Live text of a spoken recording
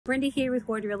Brenda here with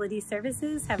Ward Realty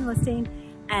Services, have a listing,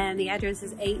 and the address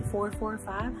is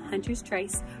 8445 Hunter's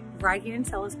Trace, right here in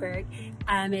Sellersburg.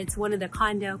 It's one of the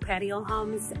condo patio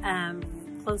homes,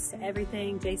 close to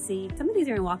everything. JC, some of these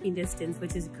are in walking distance,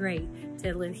 which is great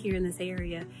to live here in this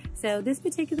area. So this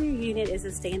particular unit is a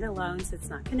standalone, so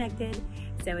it's not connected.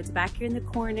 So it's back here in the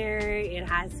corner.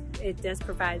 It does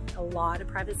provide a lot of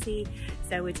privacy,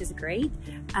 so which is great.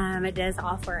 It does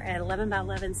offer an 11 by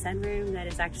 11 sunroom that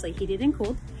is actually heated and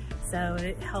cooled. So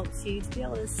it helps you to be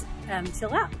able to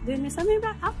chill out, doing something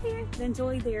out there and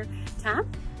enjoy their time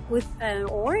with,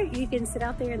 or you can sit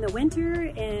out there in the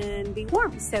winter and be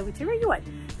warm. So whichever you want.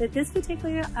 But this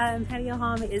particular patio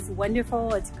home is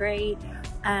wonderful. It's great.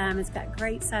 It's got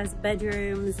great sized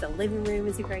bedrooms. The living room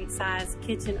is a great size.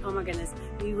 Kitchen, oh my goodness,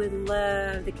 we would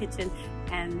love the kitchen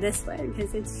and this one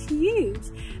because it's huge.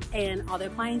 And all the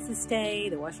appliances stay,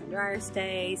 the washer and dryer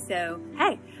stay. So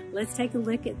hey, let's take a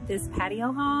look at this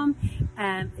patio home.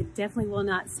 It definitely will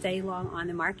not stay long on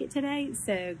the market today.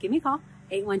 So give me a call,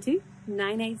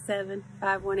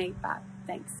 812-987-5185.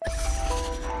 Thanks.